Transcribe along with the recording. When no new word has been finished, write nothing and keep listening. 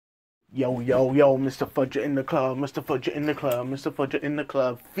Yo, yo, yo, MrFoggia in the club, MrFoggia in the club, MrFoggia in the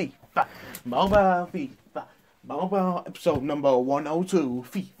club, FIFA, mobile, FIFA, mobile, episode number 102,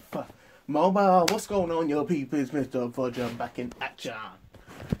 FIFA, mobile, what's going on, your peep? It's MrFoggia back in action.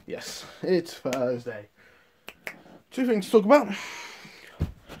 Yes, it's Thursday. Two things to talk about.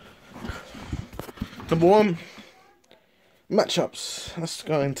 Number one, matchups. Let's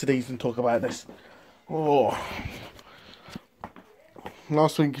go into these and talk about this. Oh.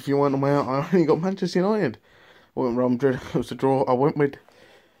 Last week, if you weren't aware, I only got Manchester United. I went with Real Madrid, it was a draw. I went with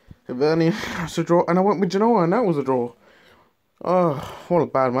Everton, it was a draw. And I went with Genoa, and that was a draw. Oh, what a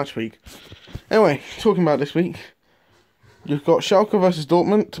bad match week. Anyway, talking about this week. You've got Schalke versus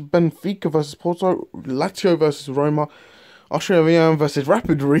Dortmund, Benfica versus Porto, Lazio versus Roma, Austria Vienna versus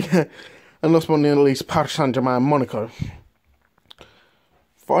Rapid Riga, and last but not least, Paris Saint-Germain Monaco.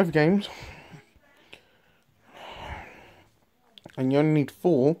 5 games. And you only need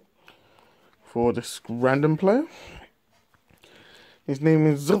 4 for this random player. His name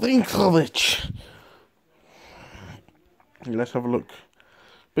is Zrinkovic. Let's have a look.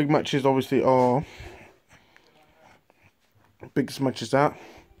 Big matches obviously are... Biggest matches that.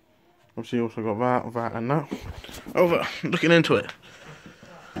 Obviously also got that and that. Over, looking into it.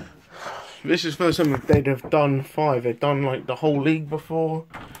 This is the first time they'd have done 5. They've done like the whole league before.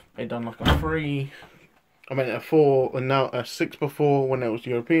 They've done like a 3... I meant a 4 and now a 6 before when it was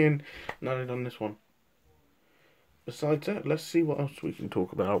European. Now they've done this one. Besides that, let's see what else we can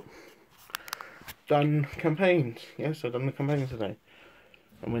talk about. Done campaigns. Yes, I've done the campaigns today.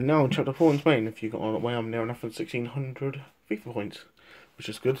 And we're now in chapter 4 in Spain. If you got on the way, I'm near enough than 1600 FIFA points, which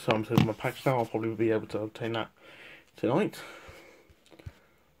is good. So I'm saving my packs now. I'll probably be able to obtain that tonight.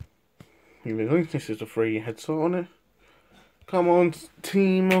 Here we go. This is a free headset on it. Come on,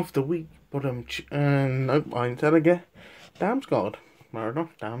 team of the week. But nope, I instead I get Damsgaard. Fair enough,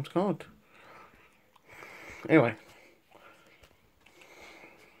 Damsgaard. Anyway.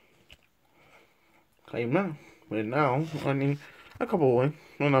 Claim now. We're now only a couple away.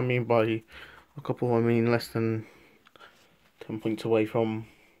 When I mean by a couple, I mean less than 10 points away from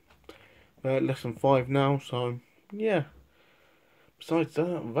less than 5 now, so yeah. Besides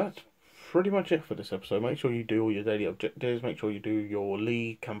that, that's pretty much it for this episode. Make sure you do all your daily objectives, make sure you do your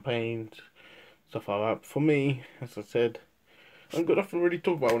league campaigns, stuff like that. For me, as I said, I've got nothing to really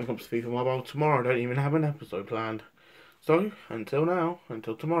talk about when it comes to FIFA Mobile. Tomorrow I don't even have an episode planned. So, until now,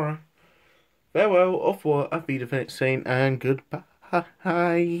 until tomorrow, farewell, au revoir, auf Wiedersehen, and goodbye.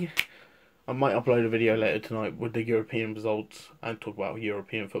 I might upload a video later tonight with the European results and talk about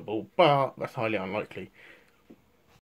European football, but that's highly unlikely.